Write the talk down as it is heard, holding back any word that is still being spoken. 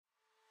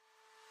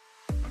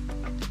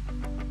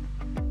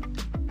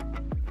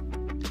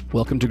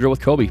Welcome to Grow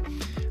with COBY.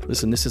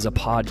 Listen, this is a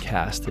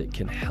podcast that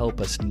can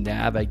help us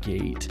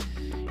navigate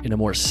in a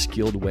more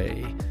skilled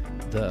way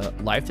the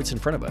life that's in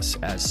front of us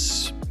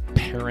as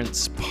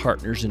parents,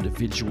 partners,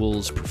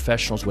 individuals,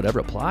 professionals, whatever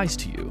applies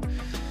to you.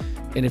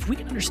 And if we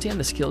can understand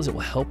the skills, it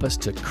will help us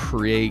to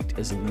create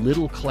as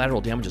little collateral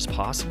damage as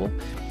possible.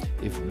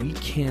 If we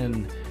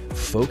can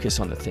focus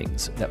on the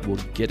things that will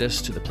get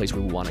us to the place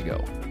where we want to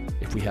go.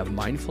 If we have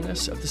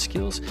mindfulness of the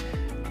skills,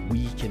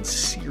 we can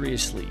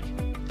seriously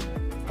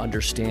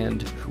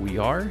understand who we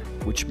are,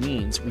 which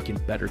means we can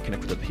better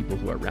connect with the people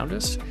who are around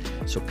us.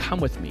 So come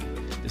with me.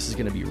 This is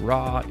going to be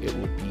raw. It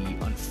will be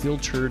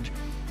unfiltered.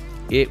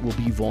 It will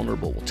be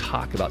vulnerable. We'll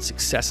talk about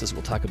successes.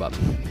 We'll talk about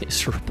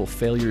miserable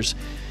failures.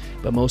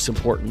 But most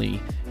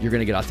importantly, you're going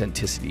to get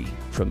authenticity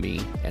from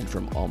me and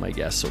from all my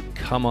guests. So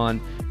come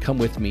on, come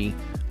with me.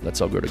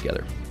 Let's all grow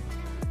together.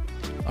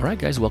 All right,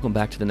 guys, welcome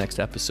back to the next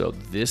episode.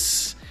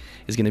 This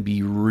is going to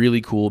be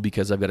really cool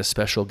because I've got a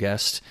special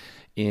guest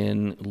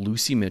in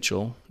Lucy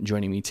Mitchell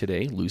joining me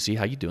today. Lucy,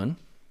 how you doing?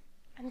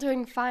 I'm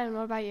doing fine.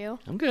 What about you?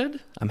 I'm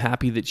good. I'm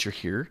happy that you're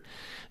here.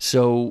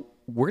 So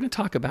we're going to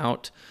talk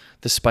about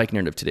the spike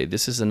narrative today.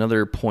 This is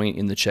another point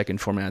in the check-in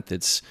format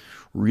that's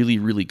really,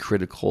 really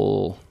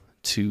critical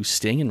to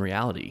staying in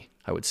reality,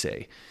 I would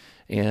say.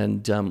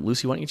 And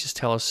Lucy, why don't you just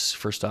tell us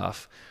first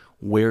off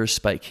where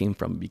Spike came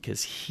from,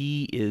 because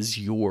he is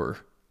your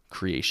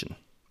creation.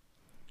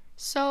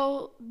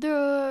 So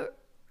the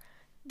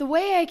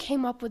way I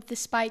came up with the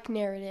Spike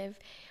narrative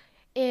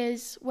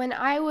is when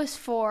I was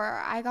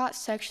 4, I got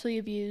sexually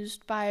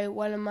abused by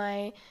one of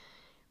my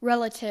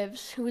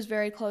relatives who was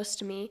very close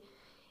to me.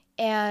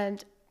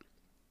 And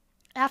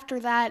after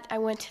that, I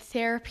went to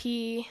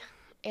therapy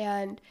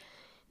and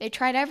they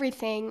tried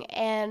everything,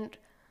 and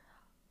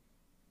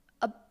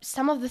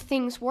some of the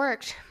things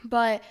worked,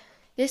 but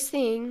the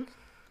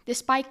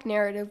Spike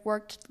narrative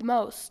worked the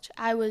most.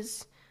 I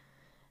was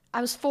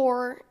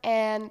 4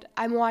 and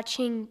I'm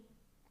watching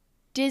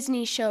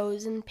Disney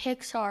shows and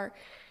Pixar.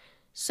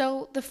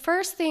 So the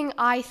first thing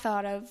I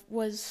thought of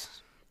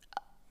was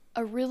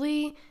a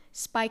really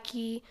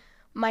spiky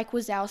Mike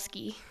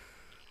Wazowski.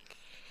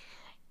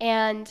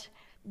 And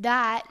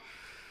that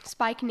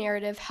Spike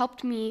narrative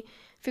helped me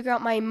figure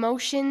out my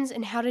emotions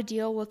and how to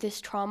deal with this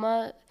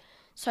trauma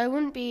so I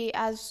wouldn't be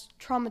as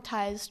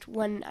traumatized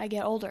when I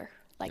get older,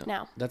 like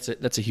now. That's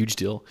a huge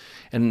deal.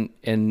 And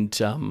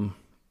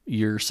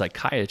your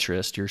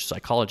psychologist,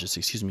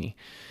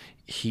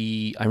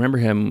 I remember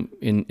him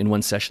in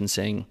one session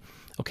saying,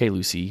 okay,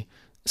 Lucy,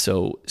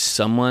 so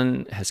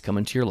someone has come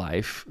into your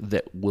life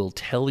that will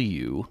tell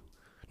you,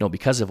 no,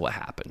 because of what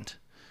happened,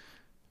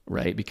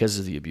 right? Because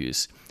of the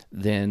abuse,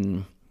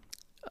 then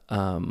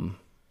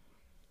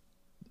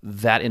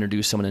that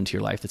introduced someone into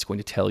your life that's going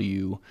to tell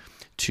you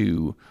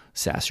to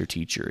sass your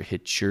teacher,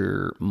 hit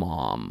your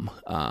mom,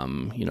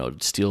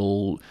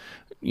 steal,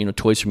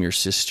 toys from your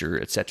sister,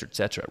 et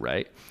cetera,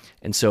 right?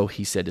 And so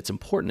he said, it's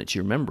important that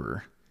you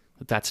remember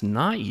that that's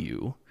not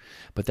you,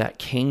 but that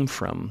came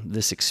from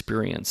this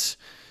experience.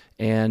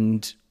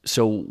 And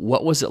so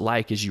what was it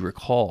like, as you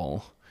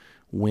recall,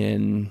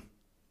 when,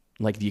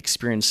 like, the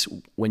experience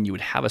when you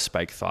would have a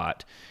spike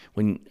thought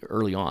when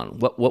early on,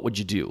 what would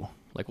you do?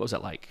 Like, what was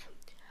that like?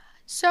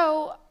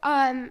 So,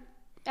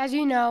 as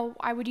you know,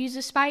 I would use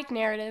the Spike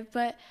narrative,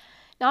 but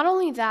not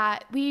only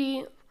that,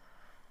 they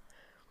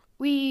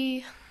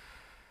were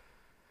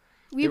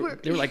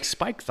like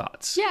spike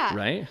thoughts. Yeah.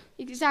 Right?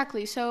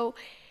 Exactly. So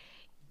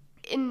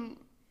in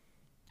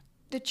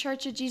the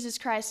Church of Jesus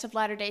Christ of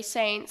Latter-day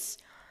Saints,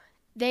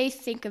 they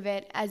think of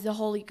it as the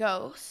Holy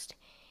Ghost.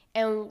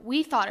 And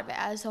we thought of it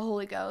as the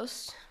Holy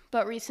Ghost.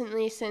 But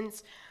recently,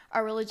 since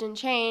our religion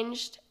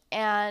changed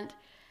and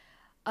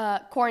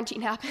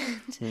quarantine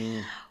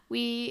happened,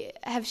 we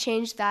have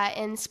changed that,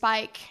 and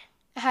Spike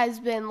has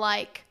been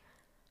like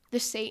the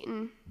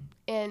Satan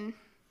in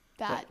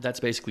that. That's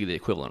basically the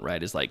equivalent,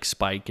 right? Is like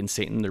Spike and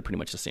Satan, they're pretty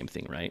much the same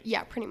thing, right?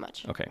 Yeah, pretty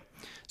much. Okay.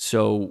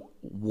 So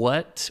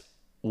what's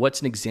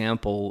an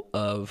example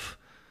of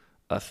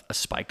a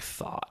Spike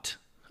thought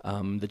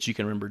that you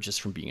can remember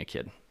just from being a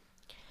kid?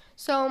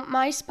 So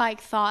my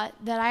Spike thought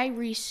that I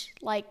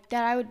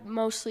would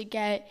mostly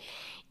get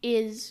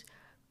is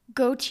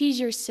go tease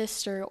your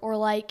sister or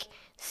like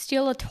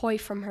steal a toy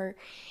from her.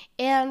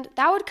 And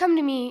that would come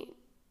to me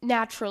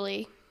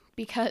naturally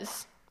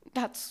because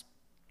that's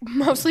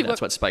mostly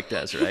what Spike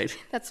does, right?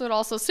 That's what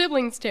also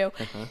siblings do.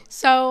 Uh-huh.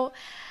 So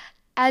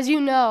as you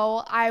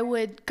know, I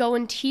would go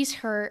and tease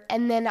her,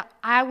 and then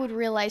I would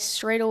realize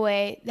straight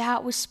away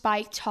that was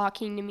Spike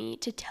talking to me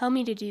to tell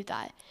me to do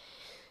that.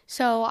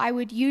 So I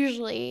would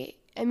usually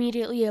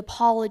immediately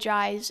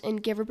apologize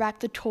and give her back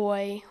the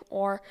toy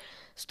or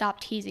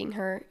stop teasing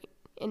her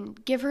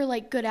and give her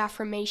like good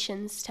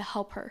affirmations to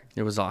help her.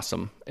 It was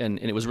awesome. And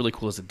it was really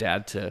cool as a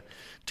dad to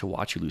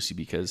watch you, Lucy,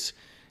 because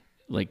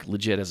like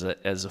legit as a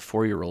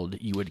 4-year-old,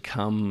 you would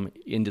come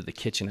into the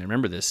kitchen. I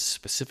remember this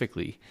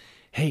specifically.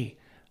 Hey,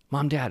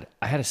 Mom, Dad,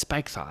 I had a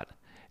Spike thought.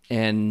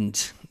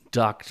 And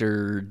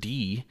Dr.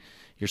 D,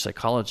 your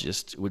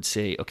psychologist, would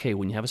say, okay,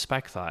 when you have a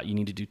Spike thought, you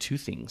need to do 2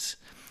 things.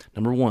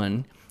 Number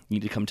one, you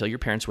need to come tell your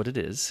parents what it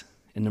is.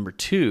 And number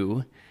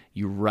two,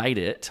 you write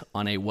it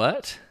on a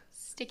what?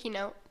 Sticky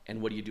note.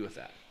 And what do you do with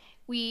that?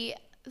 We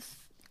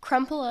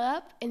crumple it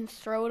up and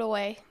throw it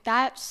away.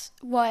 That's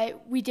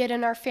what we did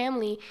in our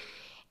family.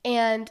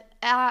 And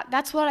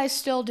that's what I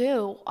still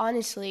do,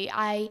 honestly.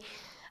 I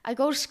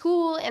go to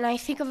school and I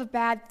think of a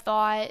bad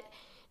thought,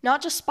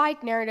 not just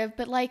spike narrative,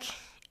 but like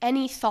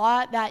any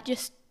thought that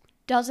just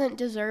doesn't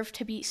deserve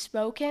to be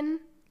spoken.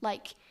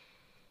 Like,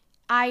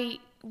 I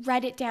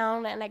write it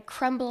down and I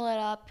crumble it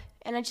up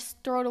and I just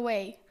throw it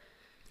away.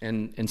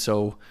 And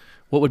so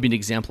what would be an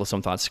example of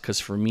some thoughts? Because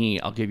for me,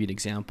 I'll give you an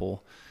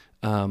example.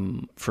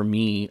 For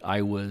me,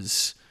 I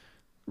was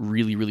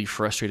really, really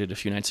frustrated a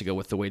few nights ago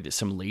with the way that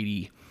some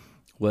lady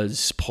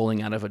was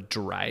pulling out of a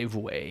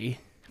driveway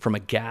from a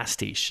gas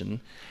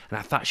station. And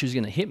I thought she was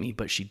going to hit me,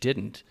 but she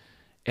didn't.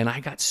 And I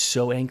got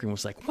so angry and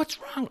was like, what's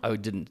wrong? I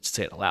didn't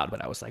say it aloud,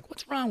 but I was like,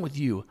 what's wrong with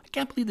you? I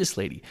can't believe this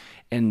lady.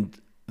 And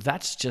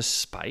that's just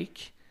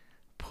Spike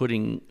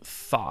putting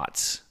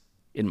thoughts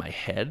in my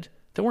head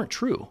that weren't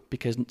true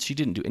because she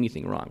didn't do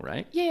anything wrong,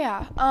 right?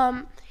 Yeah.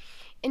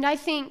 And I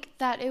think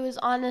that it was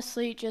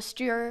honestly just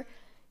your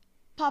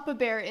Papa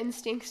Bear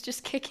instincts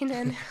just kicking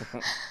in.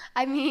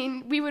 I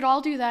mean, we would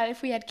all do that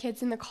if we had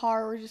kids in the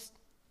car or just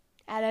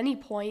at any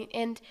point.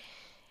 And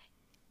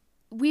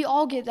we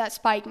all get that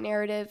spike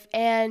narrative.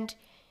 And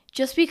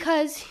just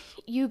because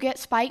you get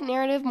spike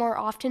narrative more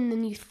often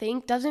than you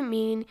think doesn't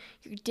mean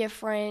you're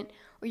different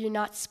or you're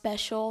not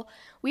special.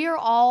 We are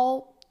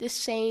all the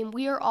same.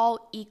 We are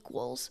all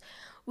equals.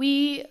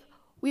 We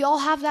all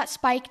have that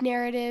spike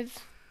narrative.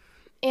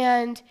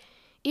 And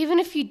even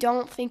if you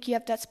don't think you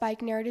have that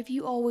spike narrative,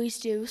 you always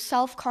do,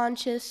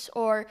 self-conscious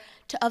or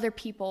to other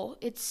people.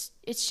 It's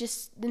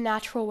just the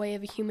natural way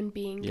of a human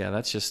being. Yeah,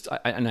 that's just,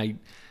 I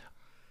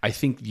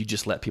think you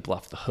just let people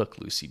off the hook,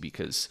 Lucy,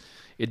 because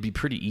it'd be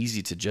pretty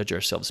easy to judge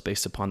ourselves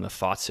based upon the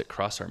thoughts that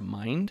cross our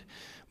mind.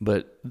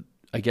 But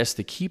I guess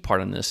the key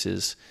part on this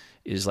is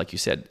like you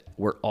said,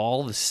 we're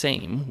all the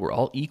same. We're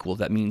all equal.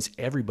 That means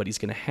everybody's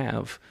going to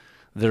have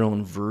their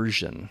own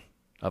version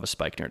of a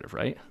spike narrative,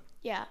 right?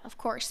 Yeah, of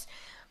course.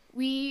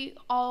 We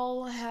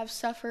all have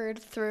suffered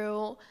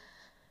through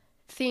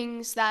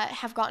things that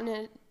have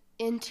gotten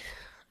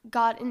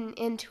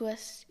into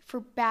us for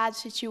bad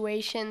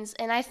situations.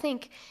 And I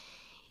think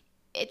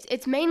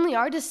it's mainly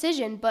our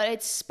decision, but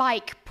it's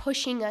Spike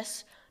pushing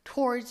us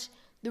towards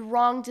the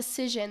wrong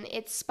decision.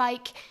 It's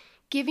Spike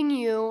giving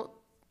you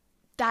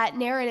that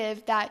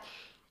narrative that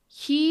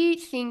he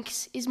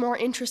thinks is more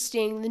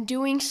interesting than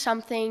doing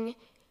something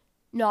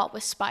not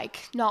with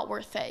Spike, not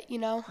worth it, you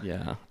know?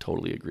 Yeah,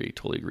 totally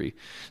agree.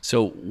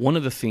 So one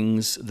of the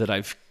things that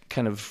I've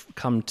kind of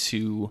come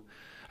to,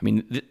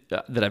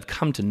 that I've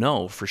come to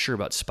know for sure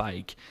about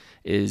Spike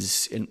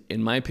is,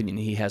 in my opinion,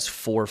 he has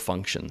 4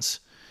 functions.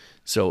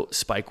 So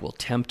Spike will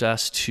tempt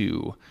us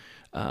to,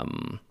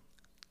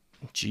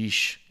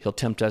 he'll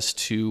tempt us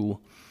to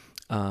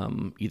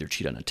either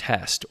cheat on a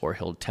test, or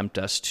he'll tempt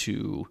us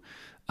to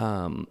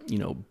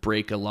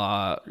break a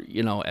law,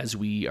 as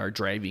we are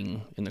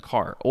driving in the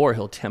car, or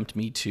he'll tempt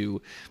me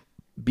to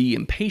be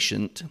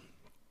impatient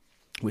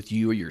with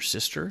you or your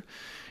sister,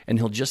 and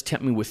he'll just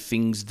tempt me with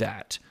things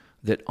that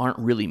aren't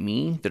really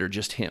me, that are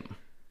just him.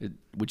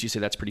 Would you say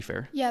that's pretty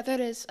fair? Yeah, that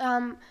is.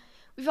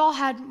 We've all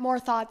had more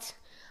thoughts,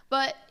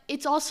 but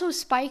it's also a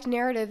Spike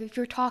narrative. If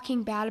you're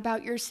talking bad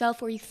about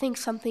yourself or you think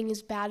something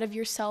is bad of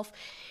yourself,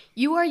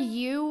 you are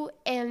you,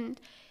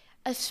 and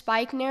a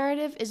Spike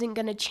narrative isn't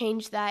going to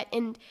change that.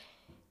 And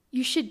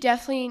you should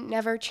definitely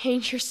never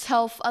change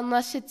yourself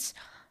unless it's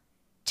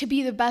to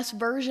be the best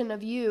version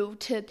of you,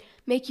 to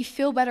make you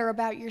feel better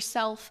about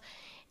yourself,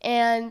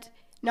 and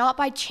not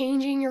by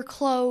changing your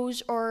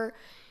clothes or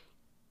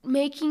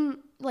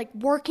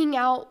working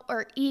out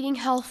or eating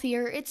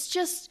healthier. It's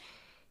just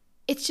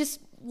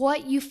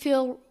what you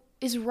feel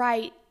is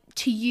right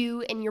to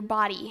you and your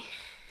body.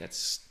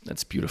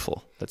 That's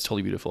beautiful. That's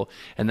totally beautiful.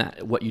 And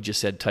that what you just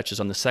said touches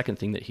on the second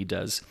thing that he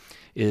does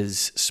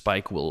is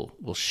Spike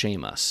will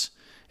shame us,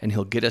 and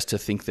he'll get us to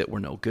think that we're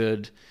no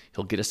good.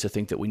 He'll get us to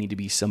think that we need to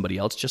be somebody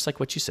else, just like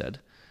what you said,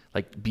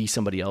 like be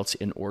somebody else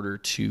in order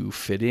to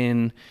fit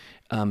in,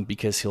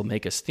 because he'll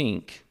make us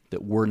think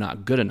that we're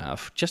not good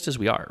enough just as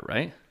we are,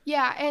 right?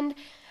 Yeah, and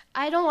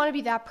I don't want to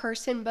be that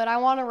person, but I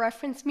want to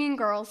reference Mean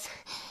Girls.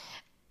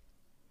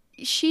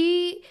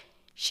 She's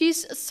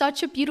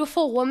such a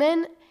beautiful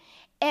woman,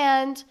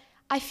 and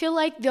I feel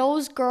like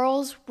those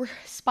girls were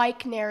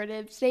Spike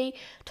narratives. They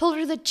told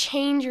her to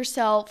change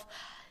herself,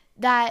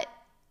 that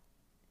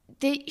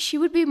she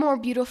would be more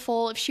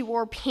beautiful if she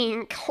wore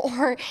pink,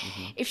 or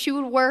if she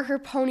would wear her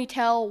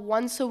ponytail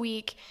once a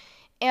week.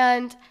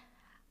 And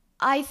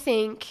I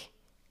think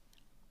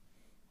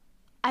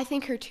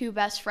her 2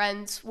 best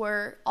friends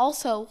were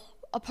also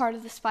a part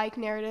of the Spike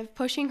narrative,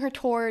 pushing her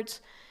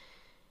towards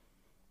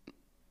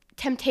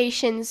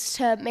temptations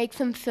to make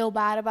them feel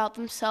bad about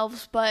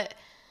themselves. But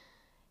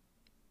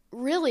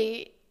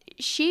really,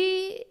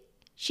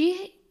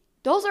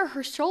 those are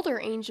her shoulder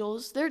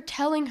angels. They're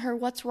telling her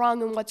what's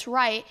wrong and what's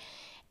right.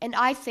 And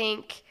I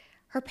think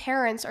her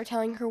parents are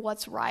telling her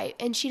what's right,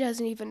 and she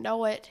doesn't even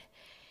know it.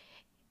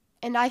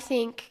 And I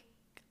think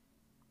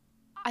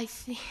I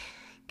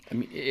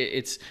mean,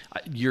 it's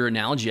your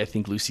analogy, I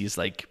think, Lucy, is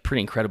like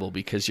pretty incredible,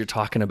 because you're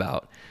talking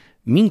about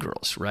Mean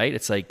Girls, right?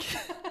 It's like,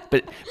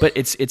 but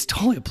it's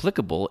totally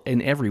applicable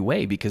in every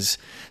way, because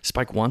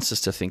Spike wants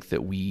us to think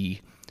that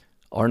we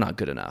are not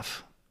good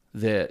enough,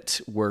 that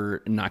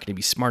we're not going to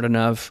be smart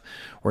enough,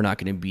 we're not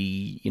going to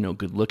be,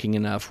 good looking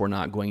enough, we're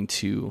not going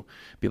to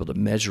be able to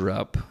measure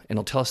up, and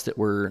he'll tell us that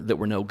we're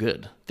no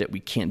good, that we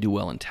can't do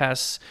well in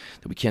tests,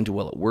 that we can't do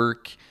well at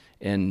work,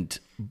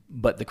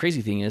 but the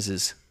crazy thing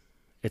is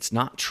it's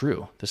not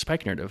true. The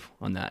Spike narrative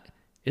on that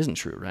isn't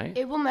true, right?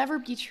 It will never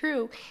be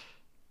true.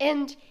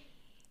 And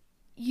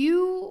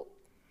you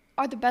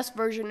are the best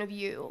version of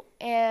you.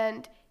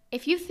 And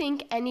if you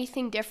think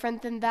anything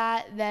different than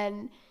that,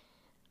 then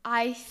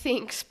I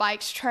think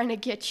Spike's trying to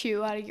get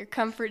you out of your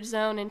comfort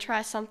zone and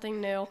try something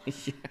new.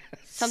 Yes.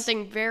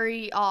 Something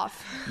very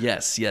off.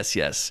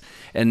 Yes.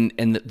 And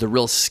the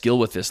real skill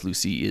with this,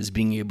 Lucy, is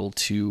being able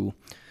to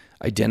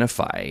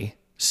identify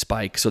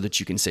Spike so that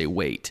you can say,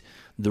 wait,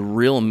 the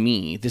real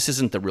me, this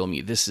isn't the real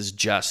me. This is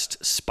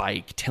just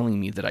Spike telling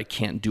me that I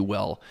can't do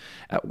well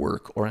at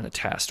work or on a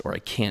test, or I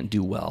can't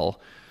do well,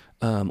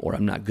 or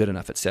I'm not good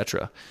enough,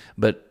 etc.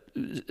 But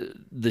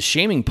the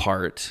shaming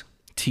part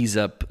tees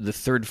up the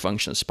third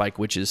function of Spike,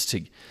 which is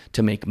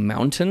to make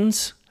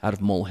mountains out of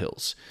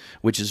molehills,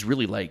 which is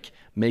really like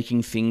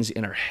making things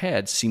in our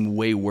head seem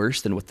way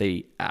worse than what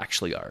they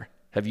actually are.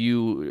 Have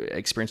you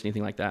experienced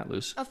anything like that,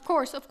 Luce? Of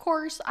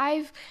course.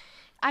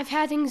 I've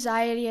had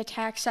anxiety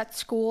attacks at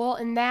school,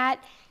 and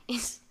that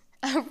is...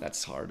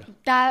 That's hard.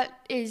 That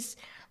is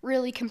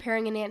really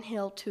comparing an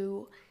anthill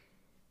to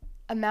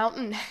a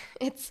mountain.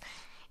 It's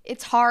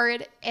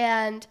hard,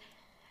 and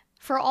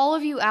for all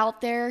of you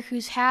out there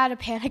who's had a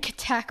panic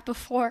attack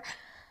before,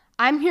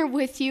 I'm here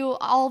with you.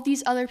 All of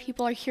these other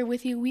people are here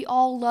with you. We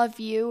all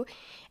love you,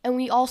 and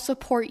we all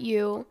support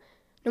you,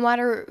 no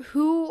matter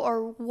who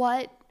or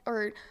what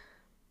or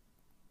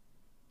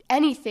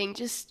anything.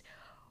 Just...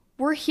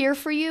 we're here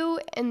for you,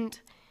 and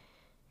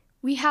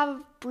we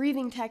have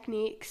breathing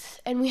techniques,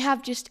 and we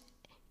have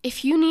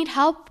if you need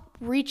help,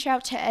 reach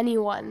out to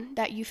anyone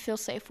that you feel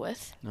safe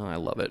with. No, I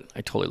love it.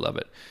 I totally love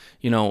it.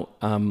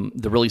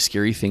 The really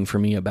scary thing for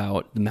me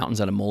about the mountains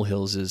out of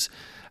molehills is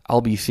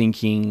I'll be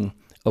thinking,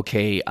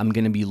 okay, I'm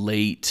going to be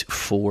late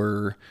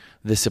for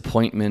this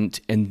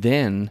appointment, and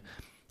then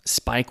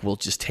Spike will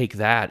just take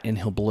that and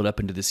he'll blow it up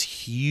into this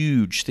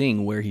huge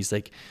thing where he's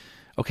like,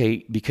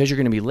 okay, because you're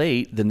going to be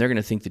late, then they're going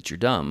to think that you're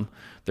dumb.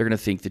 They're going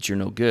to think that you're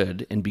no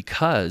good. And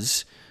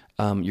because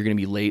you're going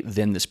to be late,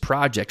 then this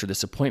project or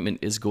this appointment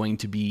is going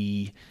to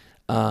be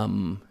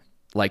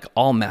like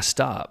all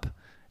messed up.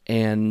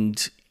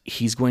 And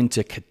he's going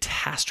to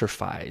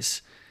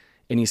catastrophize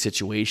any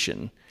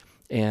situation.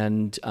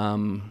 And,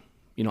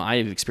 I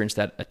have experienced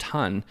that a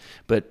ton,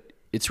 but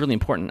it's really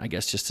important, I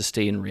guess, just to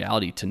stay in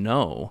reality, to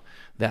know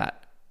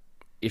that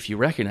if you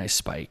recognize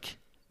Spike,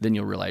 then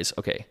you'll realize,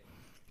 okay,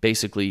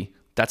 basically,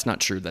 that's not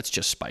true. That's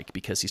just Spike,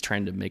 because he's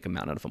trying to make a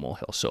mountain out of a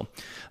molehill. So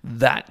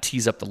that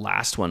tees up the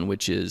last one,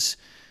 which is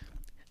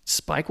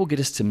Spike will get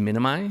us to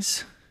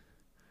minimize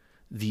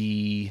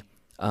the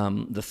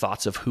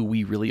thoughts of who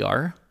we really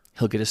are.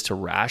 He'll get us to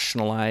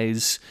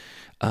rationalize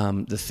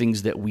the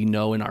things that we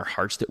know in our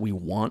hearts that we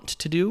want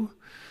to do,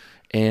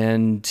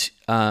 and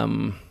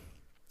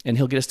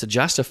he'll get us to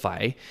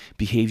justify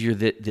behavior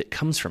that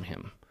comes from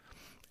him.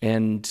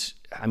 And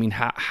I mean,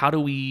 how do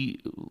we,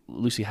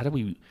 Lucy? How do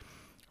we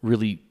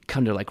really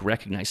come to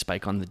recognize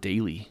Spike on the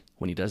daily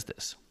when he does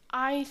this?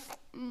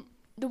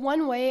 The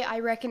one way I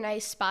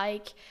recognize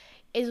Spike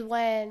is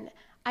when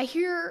I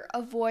hear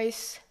a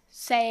voice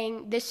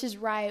saying this is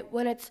right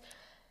when it's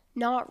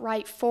not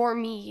right for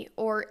me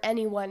or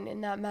anyone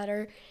in that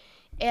matter.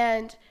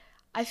 And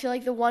I feel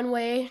like the one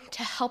way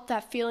to help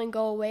that feeling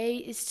go away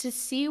is to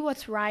see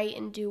what's right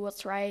and do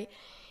what's right.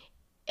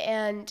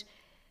 And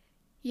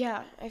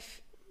yeah,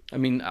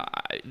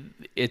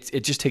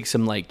 it just takes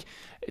some you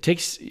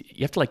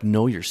have to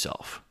know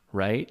yourself,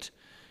 right?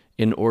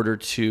 In order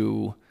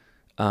to,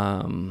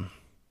 in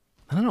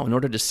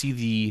order to see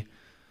you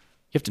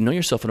have to know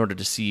yourself in order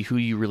to see who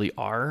you really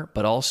are,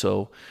 but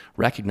also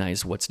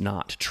recognize what's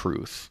not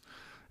truth.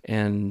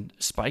 And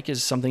Spike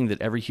is something that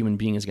every human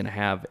being is going to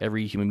have,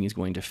 every human being is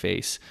going to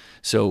face.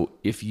 So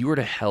if you were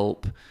to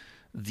help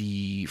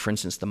for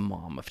instance, the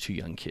mom of 2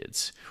 young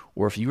kids,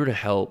 or if you were to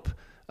help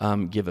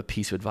give a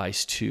piece of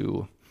advice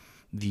to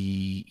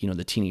the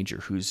teenager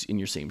who's in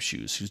your same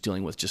shoes, who's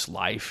dealing with just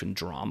life and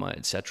drama,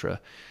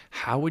 etc.,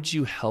 how would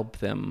you help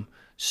them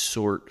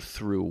sort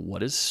through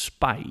what is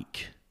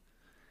Spike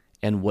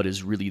and what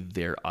is really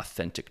their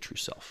authentic true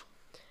self?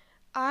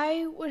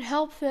 I would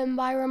help them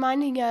by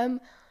reminding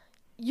them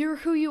you're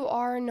who you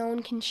are and no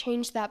one can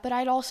change that. But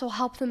I'd also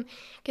help them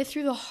get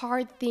through the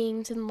hard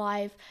things in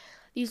life,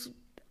 these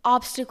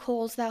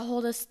obstacles that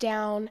hold us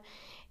down.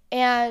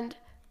 And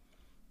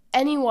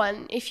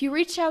anyone, if you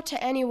reach out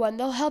to anyone,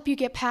 they'll help you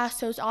get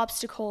past those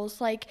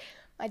obstacles. Like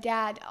my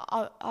dad,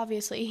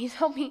 obviously, he's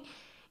helped me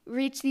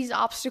reach these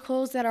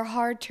obstacles that are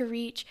hard to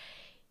reach.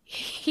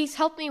 He's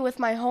helped me with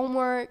my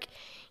homework.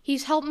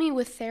 He's helped me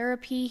with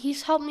therapy.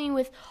 He's helped me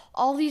with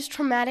all these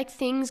traumatic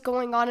things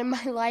going on in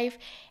my life,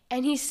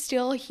 and he's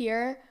still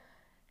here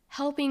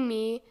helping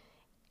me.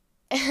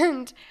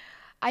 And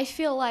I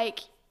feel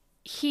like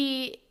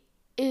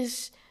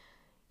he's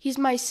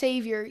my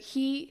savior.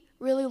 He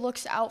really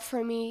looks out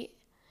for me,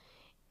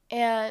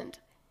 and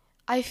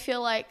I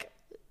feel like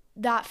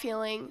that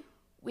feeling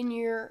when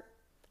you're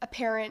a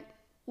parent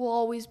will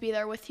always be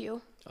there with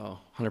you. Oh,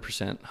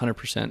 100%,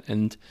 100%.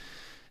 And,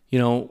 you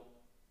know,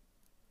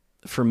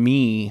 for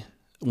me,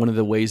 one of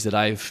the ways that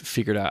I've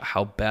figured out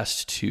how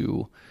best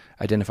to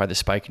identify the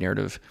spike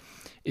narrative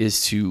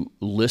is to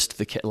list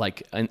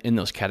in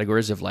those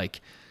categories of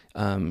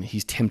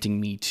he's tempting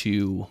me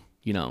to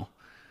yell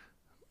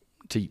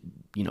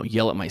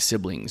at my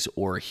siblings,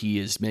 or he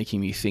is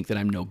making me think that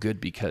I'm no good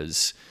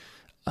because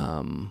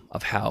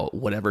of how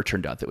whatever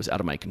turned out that was out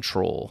of my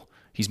control.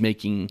 He's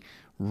making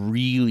a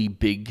really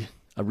big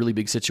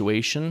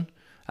situation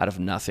out of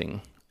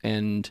nothing.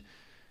 And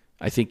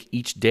I think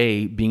each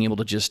day being able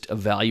to just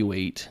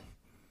evaluate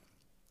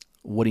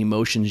what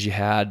emotions you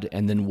had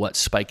and then what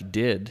spike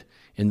did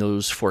in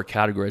those 4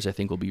 categories, I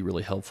think will be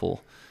really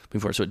helpful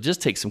before. So it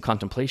just takes some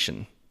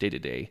contemplation day to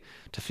day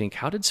to think,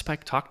 how did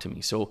spike talk to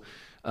me? So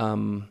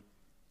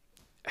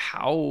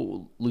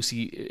how,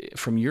 Lucy,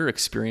 from your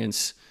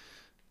experience,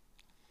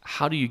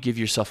 how do you give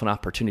yourself an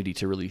opportunity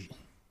to really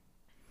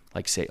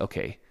say,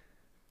 okay,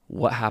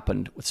 what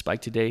happened with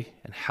spike today,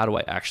 and how do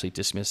I actually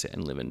dismiss it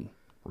and live in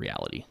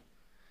reality?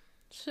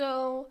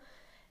 So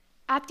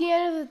at the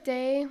end of the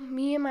day,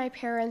 me and my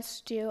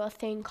parents do a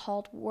thing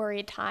called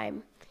worry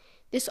time.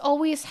 This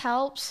always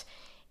helps.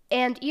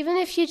 And even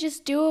if you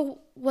just do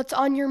what's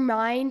on your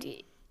mind,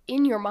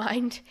 in your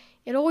mind,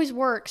 it always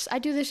works. I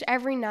do this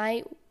every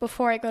night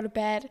before I go to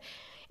bed,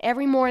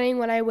 every morning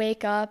when I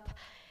wake up.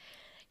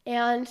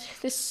 And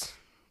this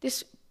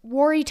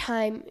worry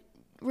time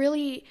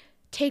really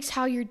takes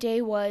how your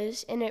day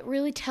was, and it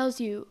really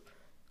tells you,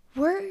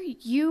 were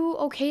you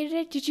okay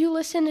today? Did you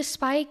listen to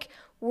Spike?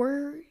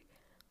 Were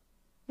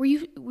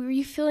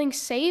you feeling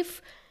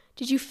safe?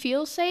 Did you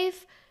feel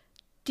safe?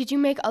 Did you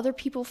make other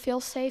people feel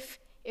safe?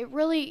 It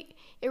really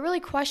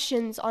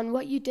questions on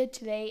what you did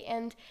today,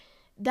 and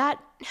that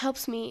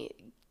helps me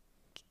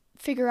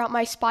figure out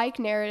my spike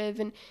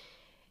narrative. And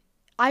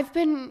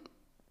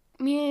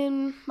me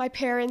and my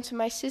parents and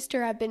my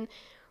sister have been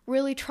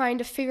really trying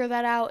to figure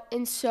that out,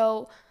 and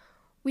so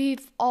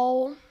we've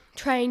all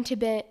trying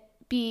to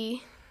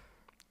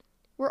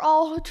we're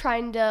all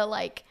trying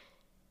to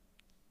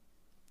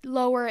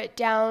lower it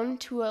down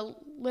to a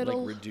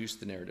little, reduce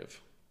the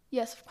narrative.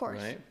 Yes, of course.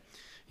 Right.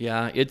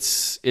 Yeah, it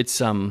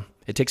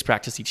takes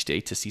practice each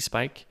day to see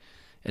spike,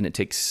 and it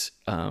takes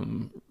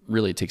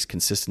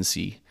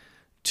consistency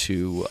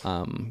to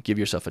give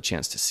yourself a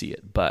chance to see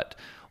it. But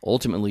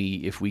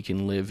ultimately, if we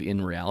can live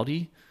in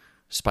reality,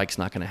 spike's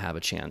not going to have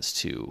a chance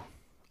to.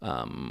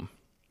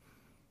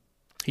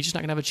 He's just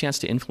not going to have a chance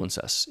to influence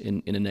us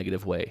in a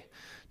negative way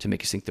to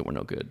make us think that we're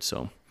no good.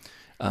 So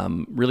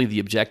really the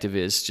objective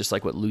is, just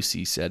like what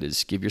Lucy said,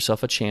 is give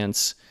yourself a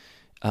chance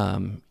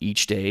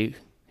each day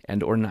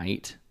and or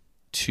night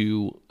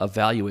to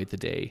evaluate the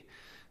day.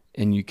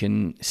 And you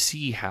can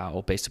see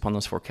how, based upon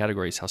those 4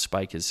 categories, how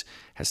spike has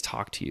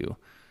talked to you.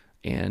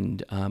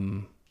 And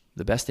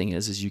the best thing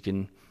is you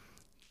can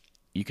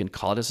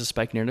call it as a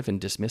spike narrative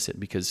and dismiss it,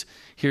 because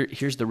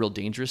here's the real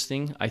dangerous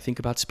thing I think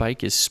about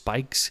Spike is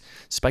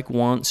Spike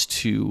wants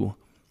to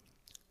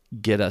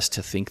get us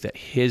to think that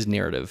his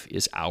narrative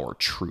is our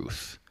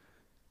truth,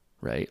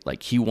 right?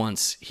 Like he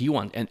wants,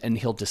 and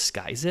he'll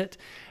disguise it,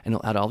 and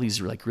he'll add all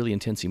these really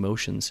intense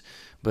emotions,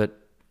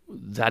 but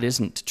that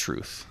isn't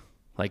truth.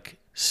 Like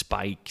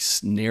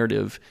Spike's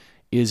narrative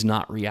is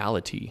not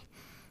reality,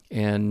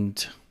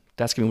 and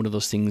that's going to be one of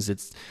those things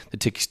that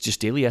takes just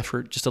daily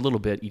effort, just a little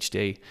bit each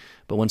day.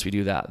 But once we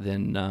do that,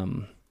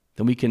 then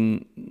we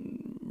can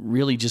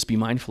really just be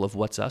mindful of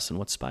what's us and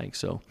what's Spike.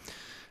 So,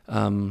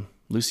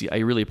 Lucy, I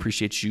really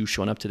appreciate you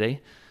showing up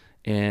today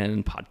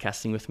and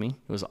podcasting with me.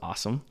 It was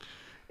awesome.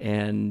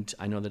 And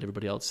I know that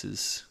everybody else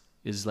is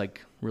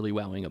really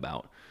wowing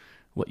about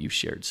what you've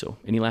shared. So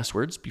any last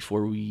words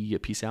before we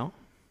peace out?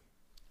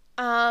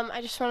 I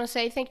just want to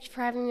say thank you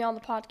for having me on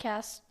the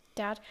podcast,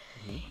 Dad.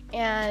 Mm-hmm.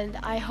 And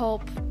I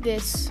hope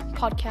this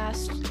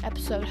podcast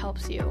episode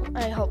helps you.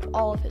 I hope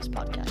all of his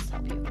podcasts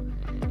help you.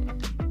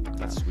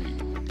 That's sweet.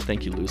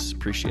 Thank you, Luce.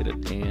 Appreciate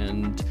it.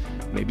 And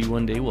maybe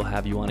one day we'll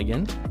have you on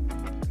again.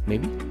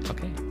 Maybe?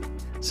 Okay.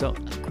 So,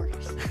 of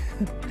course.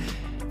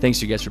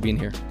 Thanks you guys for being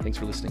here. Thanks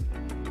for listening.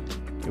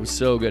 It was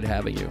so good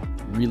having you.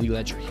 Really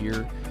glad you're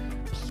here.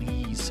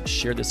 Please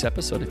share this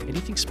episode if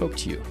anything spoke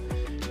to you.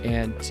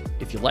 And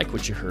if you like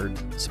what you heard,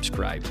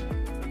 subscribe.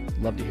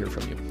 Love to hear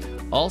from you.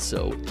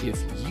 Also,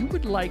 if you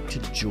would like to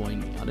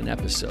join me on an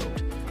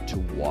episode to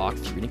walk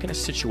through any kind of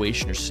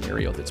situation or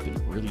scenario that's been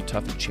really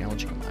tough and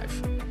challenging in life,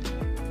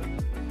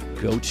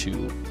 go to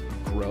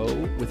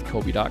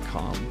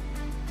growwithcoby.com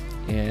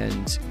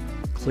and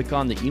click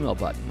on the email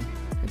button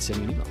and send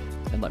me an email.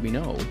 and let me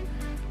know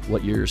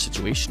what your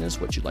situation is,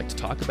 what you'd like to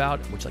talk about,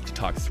 what you'd like to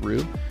talk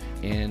through,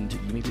 and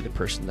you may be the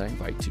person that I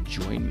invite to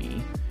join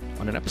me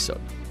on an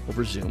episode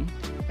over Zoom,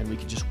 and we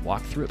can just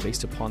walk through it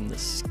based upon the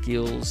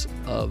skills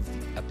of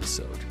the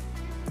episode.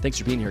 Thanks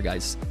for being here,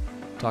 guys.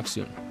 Talk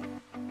soon.